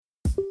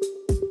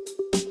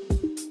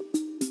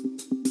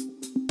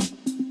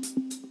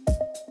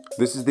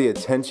This is the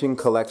Attention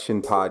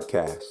Collection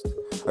Podcast,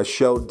 a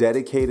show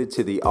dedicated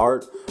to the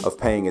art of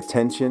paying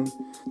attention,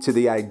 to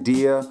the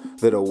idea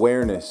that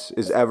awareness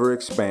is ever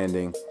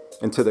expanding,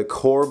 and to the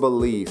core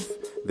belief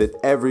that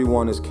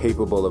everyone is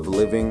capable of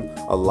living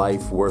a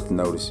life worth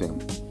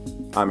noticing.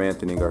 I'm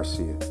Anthony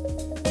Garcia.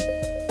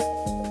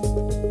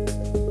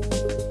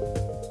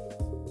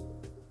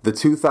 The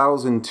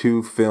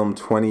 2002 film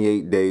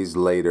 28 Days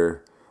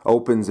Later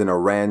opens in a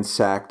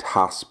ransacked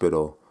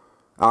hospital,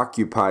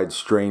 occupied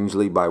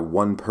strangely by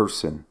one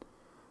person,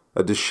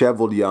 a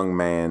disheveled young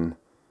man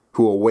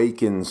who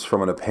awakens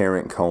from an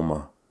apparent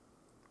coma.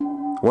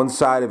 One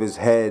side of his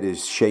head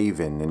is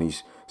shaven and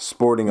he's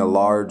sporting a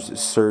large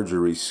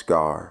surgery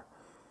scar.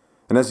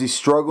 And as he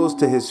struggles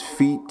to his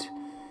feet,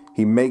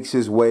 he makes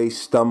his way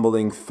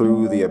stumbling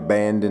through the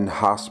abandoned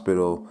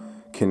hospital,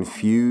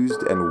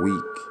 confused and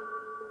weak.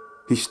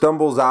 He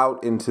stumbles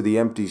out into the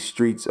empty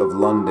streets of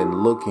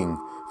London looking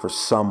for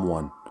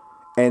someone,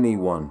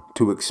 anyone,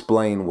 to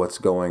explain what's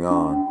going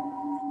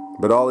on.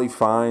 But all he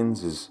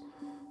finds is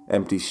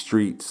empty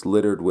streets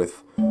littered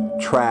with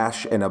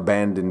trash and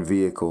abandoned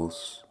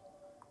vehicles.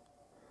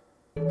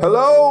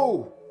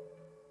 "Hello!"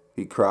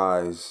 he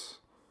cries,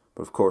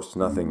 but of course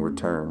nothing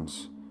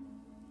returns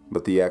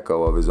but the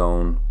echo of his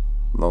own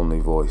lonely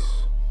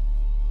voice.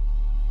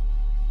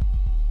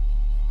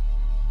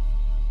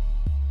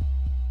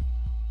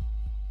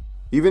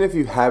 Even if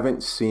you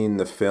haven't seen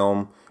the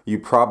film, you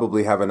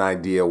probably have an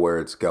idea where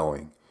it's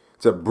going.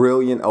 It's a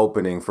brilliant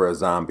opening for a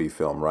zombie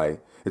film, right?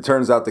 It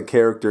turns out the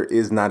character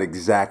is not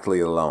exactly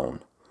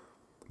alone.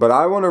 But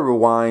I want to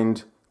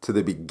rewind to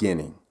the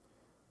beginning.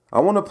 I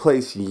want to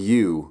place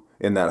you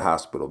in that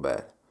hospital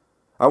bed.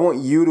 I want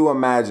you to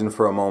imagine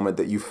for a moment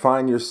that you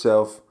find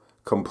yourself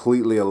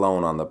completely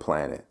alone on the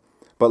planet.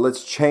 But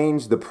let's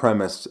change the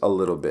premise a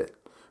little bit.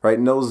 Right?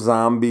 No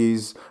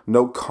zombies,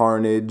 no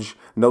carnage,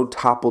 no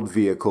toppled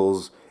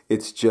vehicles.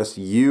 It's just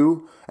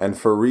you, and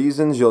for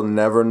reasons you'll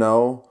never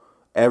know,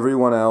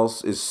 everyone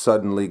else is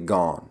suddenly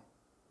gone.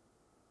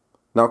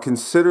 Now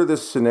consider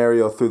this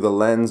scenario through the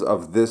lens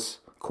of this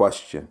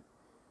question.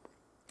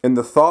 In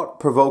the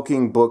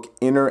thought-provoking book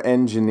Inner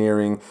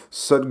Engineering,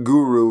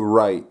 Sadhguru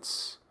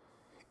writes,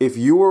 "If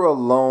you were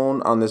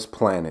alone on this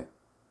planet,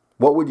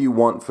 what would you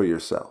want for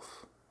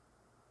yourself?"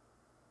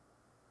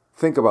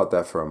 Think about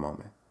that for a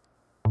moment.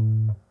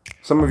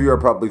 Some of you are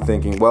probably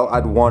thinking, well,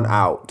 I'd want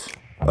out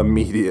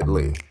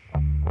immediately.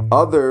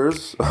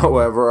 Others,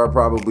 however, are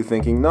probably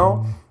thinking,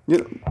 no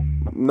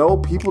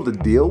people to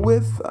deal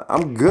with?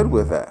 I'm good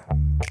with that.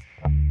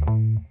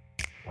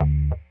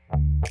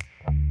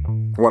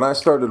 When I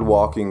started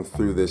walking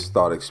through this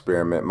thought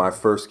experiment, my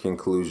first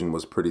conclusion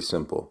was pretty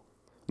simple.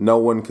 No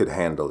one could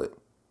handle it.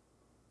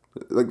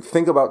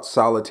 Think about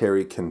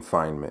solitary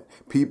confinement.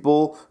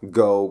 People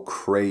go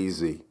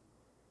crazy.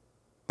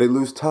 They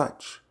lose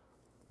touch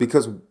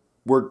because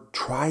we're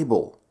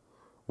tribal.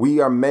 We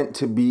are meant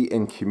to be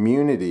in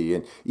community.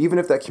 And even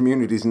if that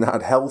community is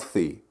not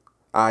healthy,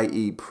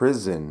 i.e.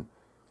 prison,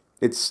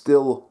 it's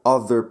still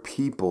other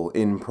people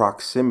in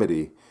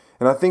proximity.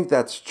 And I think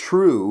that's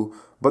true,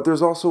 but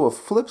there's also a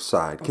flip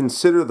side.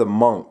 Consider the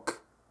monk.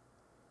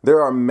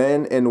 There are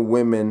men and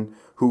women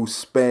who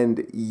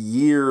spend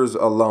years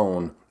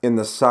alone in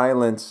the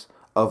silence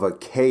of a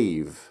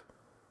cave,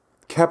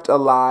 kept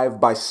alive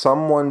by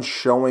someone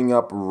showing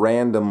up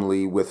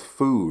randomly with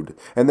food.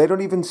 And they don't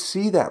even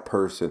see that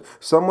person.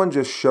 Someone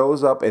just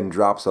shows up and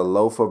drops a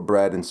loaf of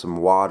bread and some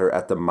water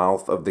at the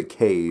mouth of the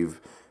cave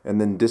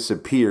and then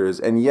disappears.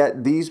 And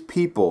yet these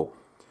people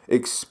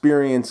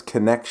experience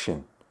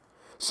connection.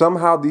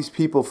 Somehow these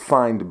people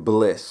find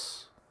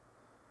bliss.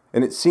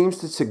 And it seems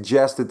to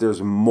suggest that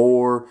there's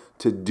more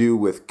to do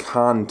with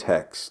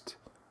context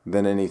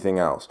than anything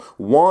else.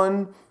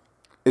 One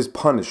is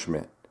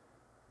punishment.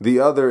 The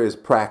other is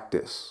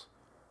practice.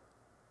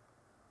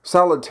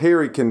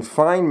 Solitary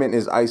confinement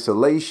is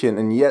isolation,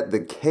 and yet the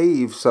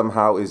cave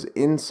somehow is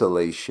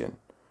insulation.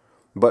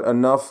 But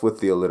enough with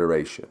the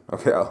alliteration.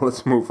 Okay,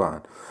 let's move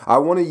on. I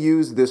want to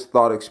use this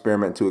thought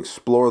experiment to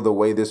explore the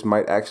way this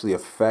might actually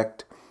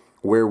affect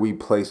where we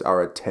place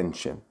our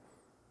attention.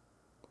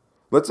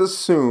 Let's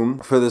assume,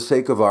 for the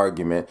sake of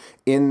argument,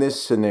 in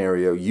this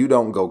scenario, you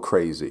don't go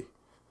crazy.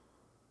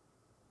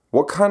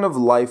 What kind of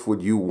life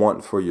would you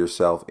want for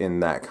yourself in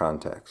that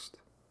context?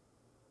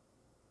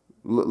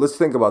 Let's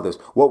think about this.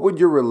 What would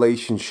your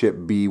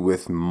relationship be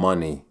with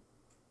money?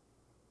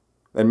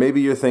 And maybe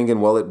you're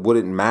thinking, well, it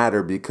wouldn't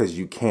matter because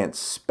you can't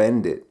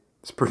spend it.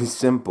 It's pretty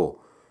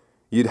simple.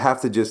 You'd have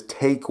to just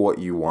take what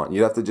you want.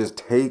 You'd have to just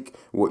take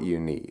what you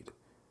need.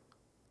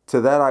 To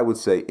that, I would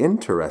say,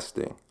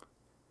 interesting.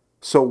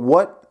 So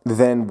what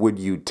then would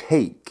you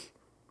take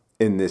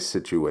in this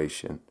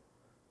situation?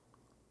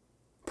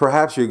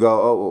 Perhaps you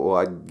go, oh, well,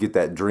 I get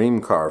that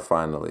dream car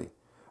finally.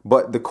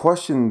 But the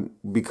question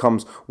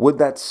becomes, would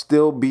that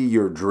still be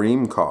your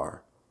dream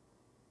car?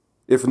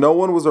 If no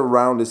one was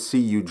around to see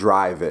you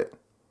drive it,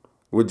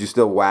 would you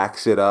still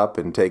wax it up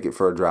and take it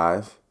for a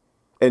drive?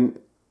 And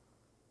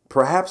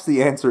Perhaps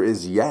the answer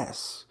is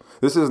yes.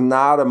 This is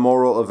not a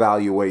moral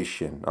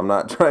evaluation. I'm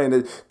not trying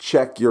to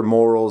check your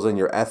morals and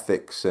your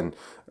ethics, and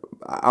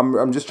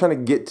I'm just trying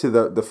to get to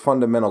the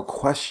fundamental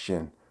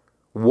question.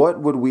 What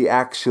would we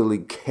actually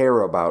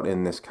care about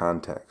in this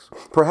context?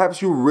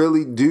 Perhaps you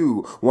really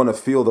do want to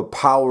feel the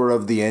power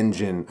of the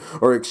engine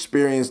or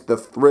experience the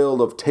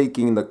thrill of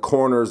taking the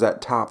corners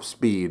at top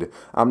speed.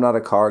 I'm not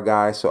a car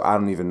guy, so I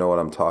don't even know what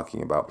I'm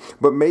talking about.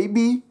 But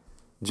maybe,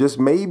 just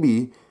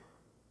maybe,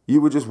 you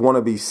would just want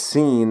to be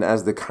seen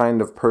as the kind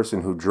of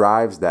person who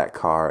drives that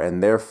car,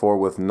 and therefore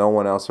with no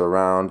one else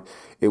around,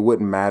 it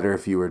wouldn't matter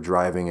if you were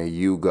driving a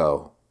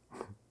Yugo.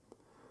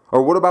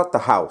 Or what about the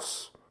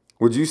house?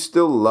 Would you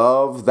still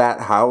love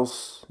that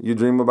house you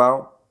dream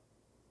about?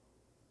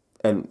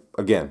 And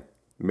again,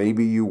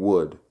 maybe you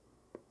would.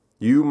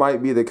 You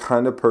might be the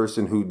kind of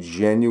person who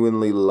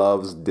genuinely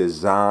loves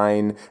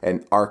design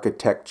and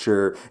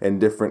architecture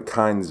and different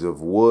kinds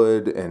of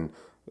wood, and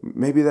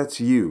maybe that's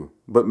you.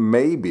 But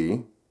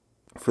maybe,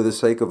 for the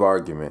sake of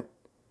argument,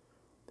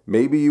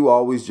 maybe you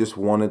always just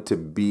wanted to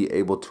be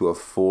able to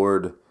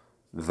afford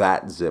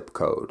that zip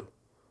code.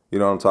 You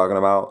know what I'm talking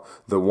about?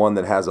 The one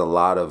that has a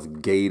lot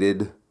of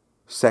gated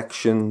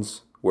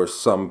sections where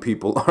some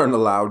people aren't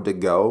allowed to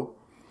go.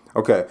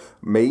 Okay,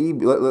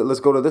 maybe let's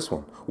go to this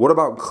one. What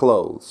about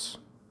clothes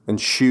and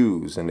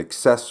shoes and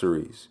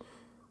accessories?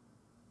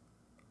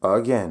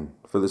 Again,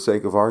 for the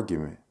sake of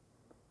argument,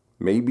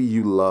 maybe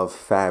you love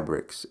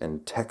fabrics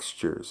and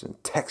textures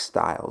and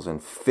textiles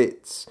and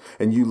fits,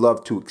 and you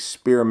love to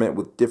experiment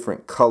with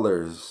different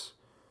colors.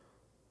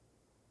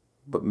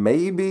 But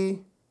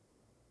maybe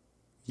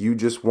you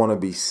just want to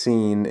be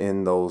seen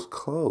in those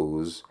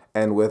clothes,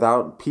 and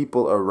without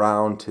people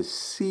around to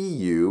see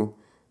you,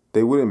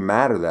 they wouldn't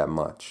matter that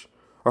much.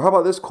 Or how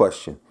about this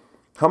question?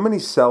 How many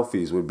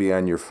selfies would be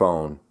on your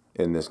phone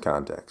in this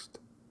context?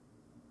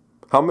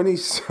 How many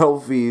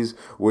selfies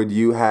would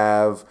you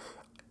have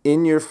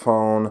in your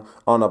phone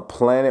on a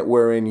planet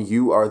wherein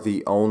you are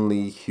the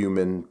only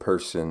human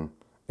person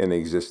in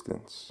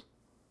existence?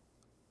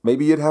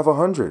 Maybe you'd have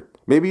 100.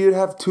 Maybe you'd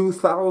have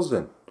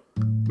 2,000.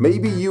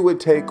 Maybe you would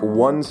take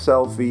one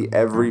selfie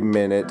every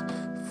minute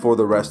for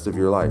the rest of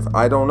your life.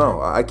 I don't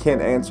know. I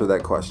can't answer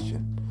that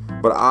question.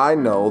 But I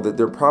know that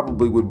there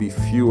probably would be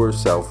fewer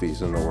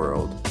selfies in the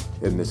world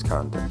in this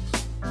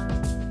context.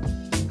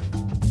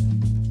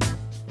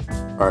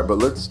 All right, but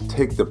let's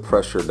take the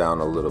pressure down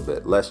a little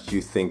bit, lest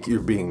you think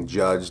you're being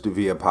judged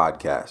via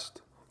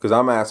podcast, because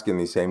I'm asking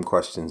these same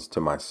questions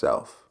to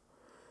myself.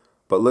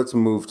 But let's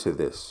move to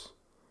this.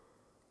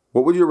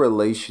 What would your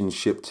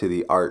relationship to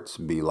the arts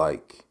be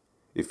like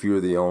if you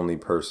were the only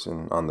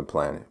person on the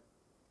planet?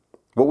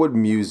 What would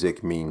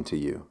music mean to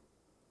you?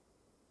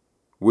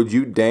 Would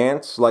you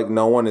dance like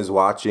no one is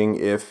watching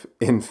if,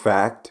 in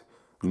fact,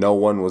 no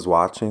one was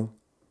watching?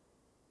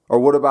 Or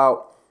what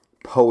about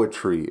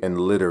poetry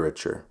and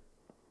literature?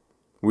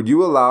 Would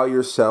you allow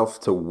yourself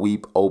to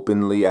weep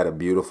openly at a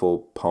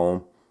beautiful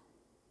poem?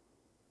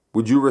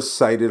 Would you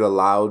recite it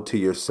aloud to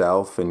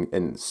yourself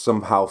and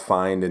somehow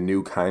find a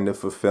new kind of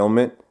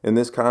fulfillment in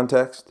this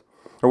context?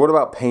 Or what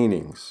about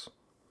paintings?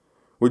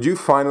 Would you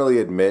finally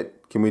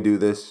admit, can we do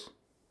this?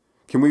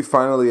 Can we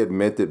finally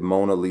admit that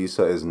Mona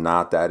Lisa is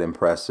not that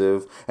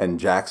impressive and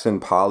Jackson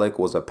Pollock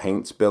was a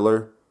paint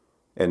spiller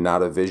and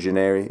not a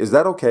visionary? Is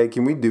that okay?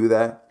 Can we do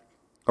that?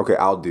 Okay,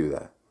 I'll do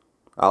that.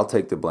 I'll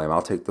take the blame.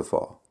 I'll take the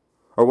fall.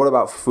 Or what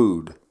about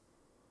food?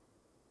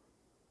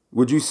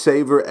 Would you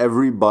savor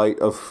every bite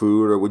of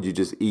food, or would you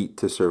just eat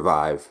to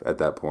survive at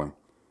that point?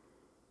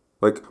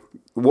 Like,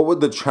 what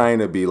would the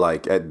china be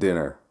like at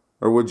dinner?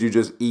 Or would you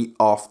just eat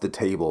off the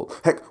table?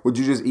 Heck, would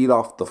you just eat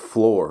off the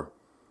floor?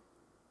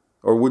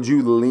 Or would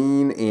you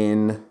lean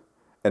in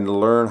and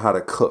learn how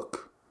to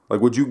cook?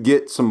 Like, would you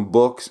get some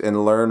books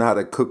and learn how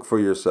to cook for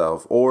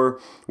yourself?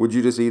 Or would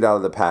you just eat out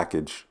of the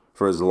package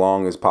for as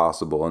long as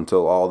possible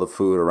until all the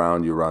food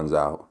around you runs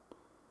out?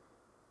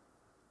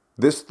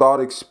 This thought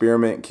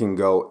experiment can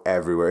go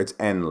everywhere. It's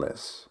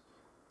endless.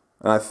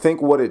 And I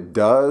think what it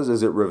does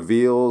is it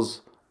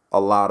reveals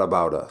a lot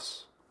about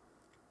us.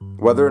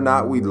 Whether or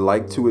not we'd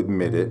like to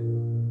admit it,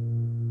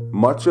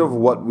 much of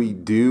what we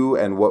do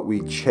and what we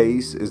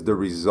chase is the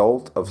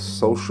result of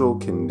social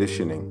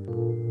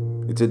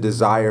conditioning. It's a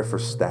desire for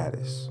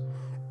status.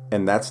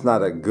 And that's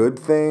not a good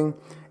thing.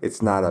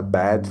 It's not a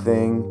bad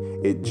thing.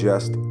 It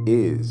just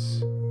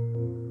is.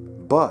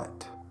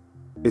 But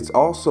it's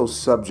also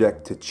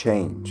subject to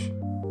change.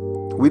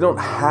 We don't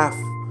have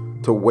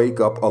to wake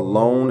up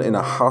alone in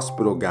a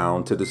hospital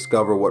gown to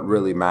discover what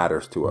really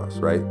matters to us,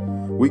 right?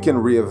 We can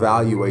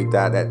reevaluate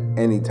that at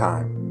any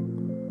time.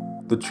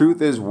 The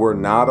truth is we're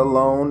not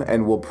alone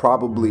and will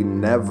probably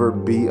never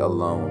be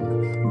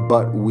alone,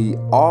 but we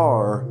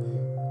are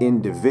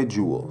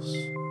individuals.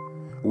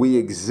 We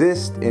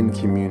exist in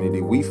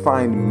community. We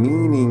find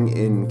meaning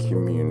in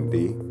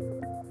community.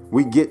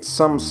 We get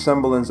some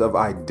semblance of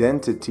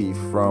identity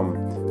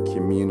from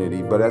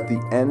community, but at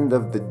the end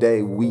of the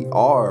day, we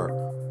are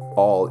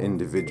all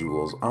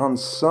individuals. On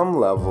some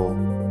level,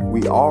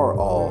 we are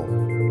all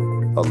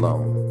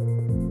alone.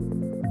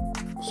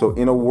 So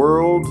in a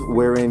world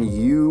wherein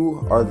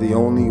you are the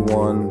only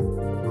one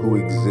who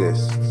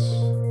exists,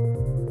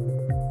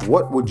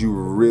 what would you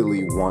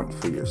really want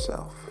for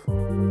yourself?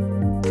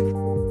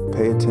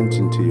 Pay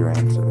attention to your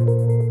answer.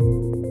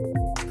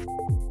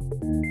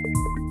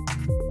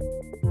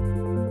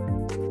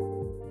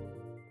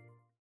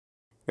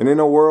 And in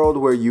a world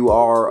where you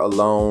are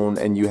alone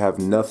and you have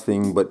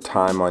nothing but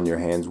time on your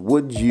hands,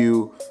 would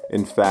you,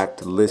 in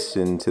fact,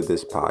 listen to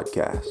this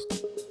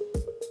podcast?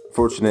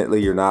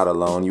 Fortunately, you're not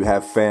alone. You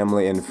have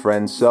family and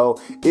friends. So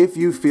if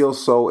you feel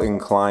so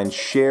inclined,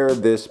 share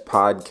this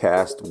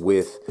podcast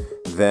with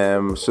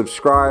them.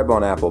 Subscribe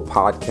on Apple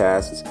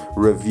Podcasts.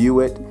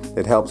 Review it.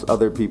 It helps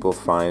other people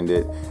find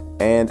it.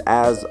 And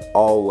as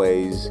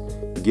always,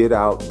 get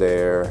out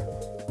there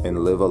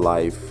and live a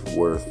life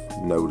worth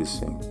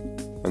noticing.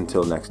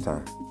 Until next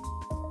time.